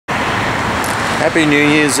Happy New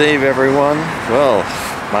Year's Eve, everyone. Well,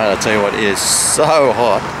 mate, I tell you what, it is so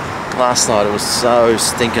hot. Last night it was so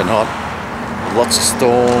stinking hot. Lots of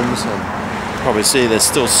storms, and probably see there's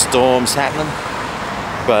still storms happening.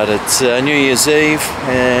 But it's New Year's Eve,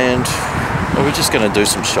 and well, we're just going to do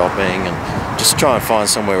some shopping and just try and find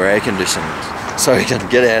somewhere air conditioned so we can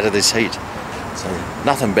get out of this heat. So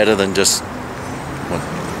nothing better than just,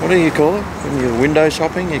 what do you call it when you're window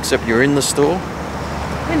shopping, except you're in the store?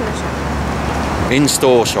 Window shopping.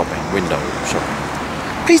 In-store shopping, window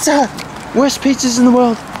shopping. Pizza! Worst pizzas in the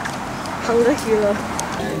world. How lucky you are.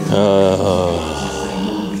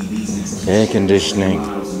 Air conditioning.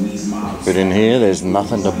 But in here, there's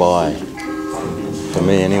nothing to buy. For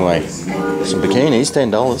me, anyway. Some bikinis,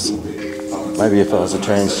 $10. Maybe if I was a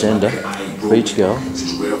transgender beach girl.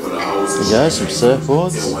 There you go, some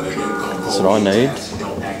surfboards. That's what I need.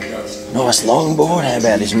 Nice longboard. How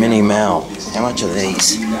about this mini Mal? How much are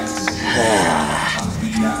these?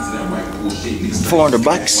 400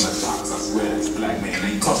 bucks.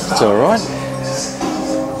 It's alright.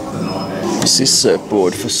 Is this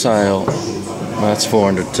surfboard for sale? Well, that's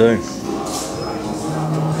 400 too.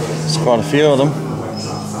 There's quite a few of them.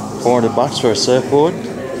 400 bucks for a surfboard.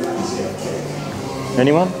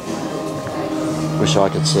 Anyone? Wish I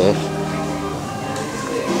could surf.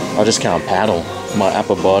 I just can't paddle. My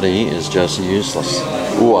upper body is just useless.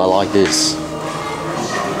 Ooh, I like this.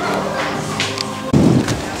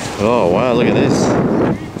 Oh wow, look at this.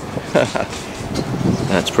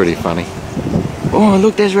 That's pretty funny. Oh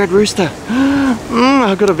look, there's Red Rooster.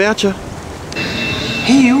 I got a voucher.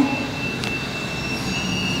 Hey you.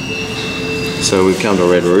 So we've come to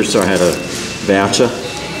Red Rooster. I had a voucher,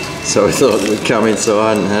 so I thought we'd come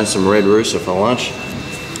inside and have some Red Rooster for lunch.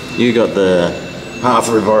 You got the half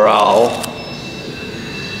river roll.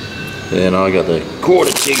 Then I got the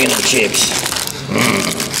quarter chicken and chips.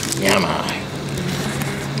 Yummy.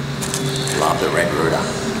 Love the Red Rooster.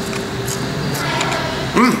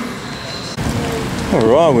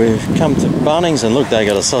 Alright, we've come to Bunnings and look, they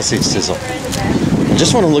got a sausage sizzle. I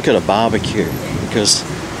just want to look at a barbecue because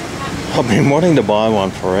I've been wanting to buy one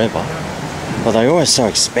forever, but they're always so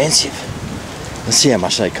expensive. Let's see how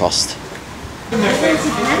much they cost.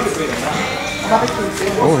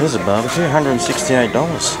 Oh, here's a barbecue, $168.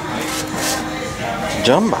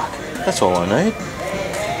 Jumbuck, that's all I need.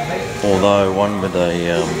 Although one with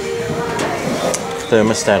a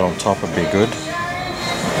thermostat on top would be good.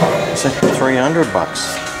 So 300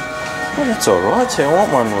 bucks. Well, that's alright. See, I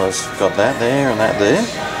want one that's got that there and that there.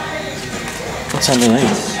 What's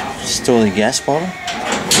underneath? Still the gas bottle.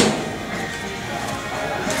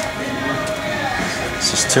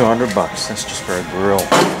 This is 200 bucks. That's just for a grill.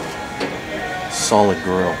 Solid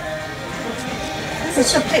grill. Is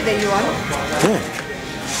this the plate that you want? Yeah,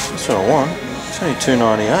 that's what I want. It's only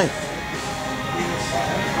 $2.98.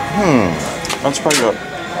 It's probably got,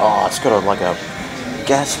 oh, it's got like a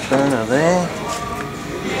gas burner there.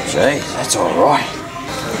 Jeez, that's alright.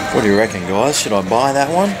 What do you reckon, guys? Should I buy that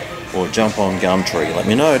one or jump on Gumtree? Let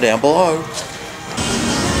me know down below.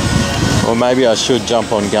 Or maybe I should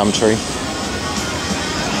jump on Gumtree.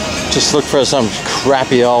 Just look for some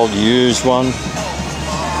crappy old used one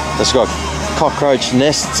that's got cockroach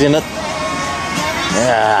nests in it.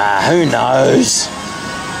 Who knows?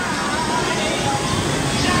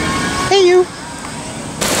 Hey you!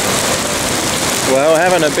 Well,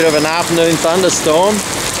 having a bit of an afternoon thunderstorm,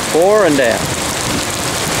 pouring down.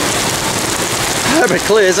 Hope it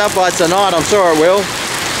clears up by tonight, I'm sure it will,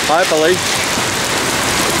 hopefully.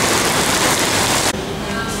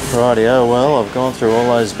 Rightio, well, I've gone through all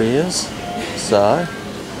those beers, so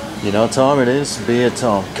you know what time it is, beer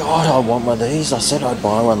time. God, I want one of these. I said I'd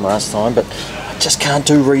buy one last time, but I just can't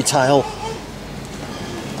do retail.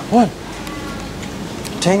 What?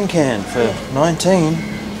 10 can for 19.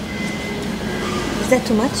 Is that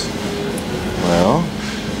too much? Well,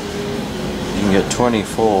 you can get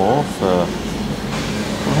 24 for... Well,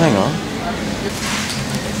 hang on.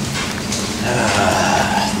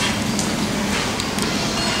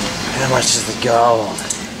 How much is the gold?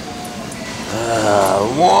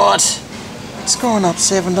 What? It's gone up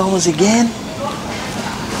 $7 again?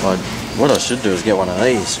 What I should do is get one of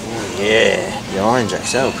these. Ooh, yeah, the Iron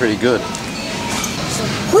Jacks, they were pretty good.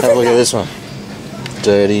 Have a look at this one.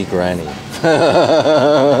 Dirty Granny.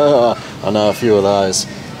 I know a few of those.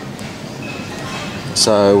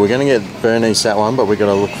 So we're going to get Bernice that one, but we've got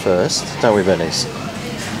to look first, don't we, Bernice?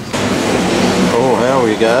 Oh, here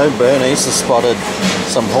we go. Bernice has spotted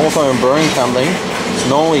some Hawthorne Brewing Company. It's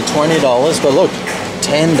normally $20, but look,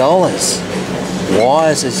 $10. Why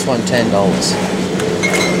is this one $10?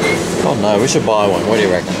 Oh no, we should buy one. What do you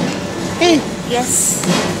reckon? Yes.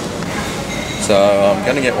 So I'm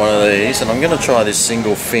going to get one of these, and I'm going to try this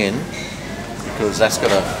single fin because that's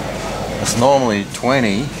got a. It's normally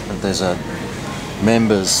 20, but there's a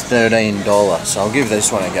members $13, so I'll give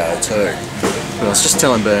this one a go too. But I was just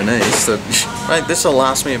telling Bernice that, mate, this will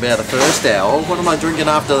last me about the first hour. What am I drinking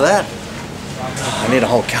after that? I need a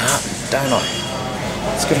whole carton, don't I?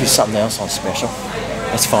 It's got to be something else on special.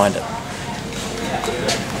 Let's find it.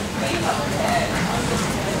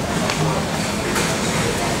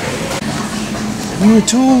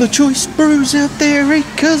 To all the choice brews out there,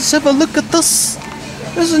 cuz have a look at this.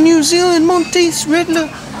 There's a New Zealand Monty's Red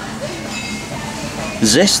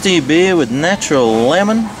Zesty beer with natural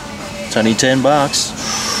lemon. It's only $10.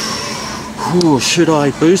 Ooh, should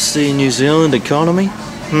I boost the New Zealand economy?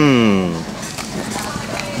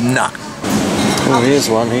 Nah. Oh, here's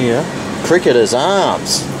one here. Cricketer's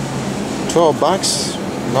Arms. $12,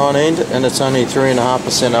 19, and it's only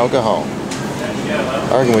 3.5% alcohol. I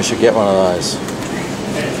reckon we should get one of those.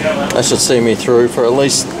 That should see me through for at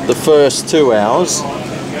least the first 2 hours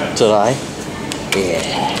today.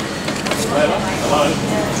 Yeah.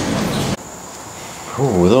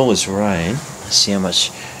 Oh, with all this rain, let's see how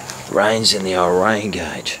much rain's in the old rain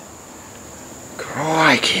gauge.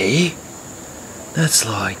 Crikey! That's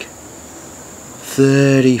like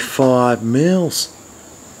 35 mils.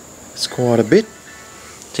 It's quite a bit.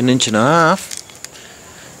 It's an inch and a half.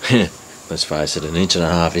 Let's face it, an inch and a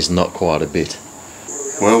half is not quite a bit.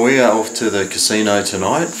 Well, we are off to the casino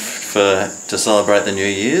tonight to celebrate the New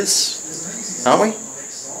Year's, aren't we?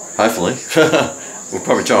 Hopefully. We'll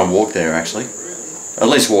probably try and walk there actually. At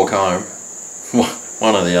least walk home.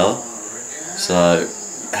 One or the other. So,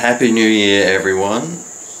 Happy New Year everyone.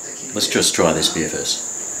 Let's just try this beer first.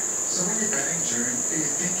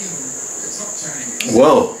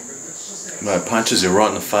 Whoa! No, it punches you right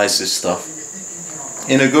in the face, this stuff.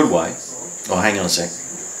 In a good way. Oh, hang on a sec.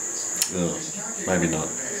 Ugh. Maybe not.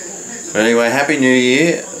 But anyway, Happy New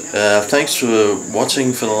Year. Thanks for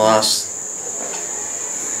watching for the last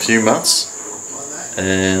few months.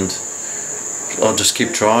 And I'll just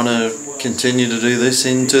keep trying to continue to do this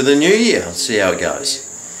into the new year. See how it goes.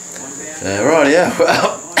 Right, yeah.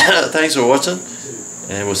 Well, thanks for watching.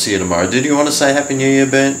 And we'll see you tomorrow. Did you want to say Happy New Year,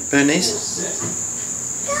 Bernice?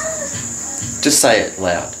 Just say it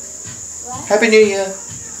loud. Happy New Year.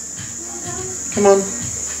 Come on.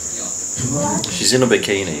 She's in a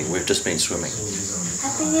bikini. We've just been swimming.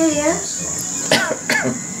 Happy New Year.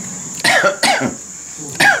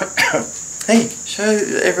 Hey, show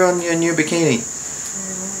everyone your new bikini.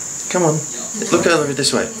 Come on. Look over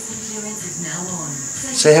this way.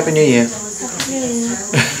 Say Happy New Year. Happy New Year.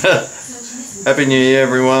 Happy New Year,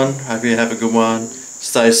 everyone. Hope you have a good one.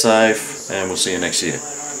 Stay safe, and we'll see you next year.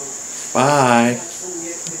 Bye.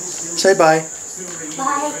 Say bye.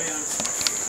 Bye.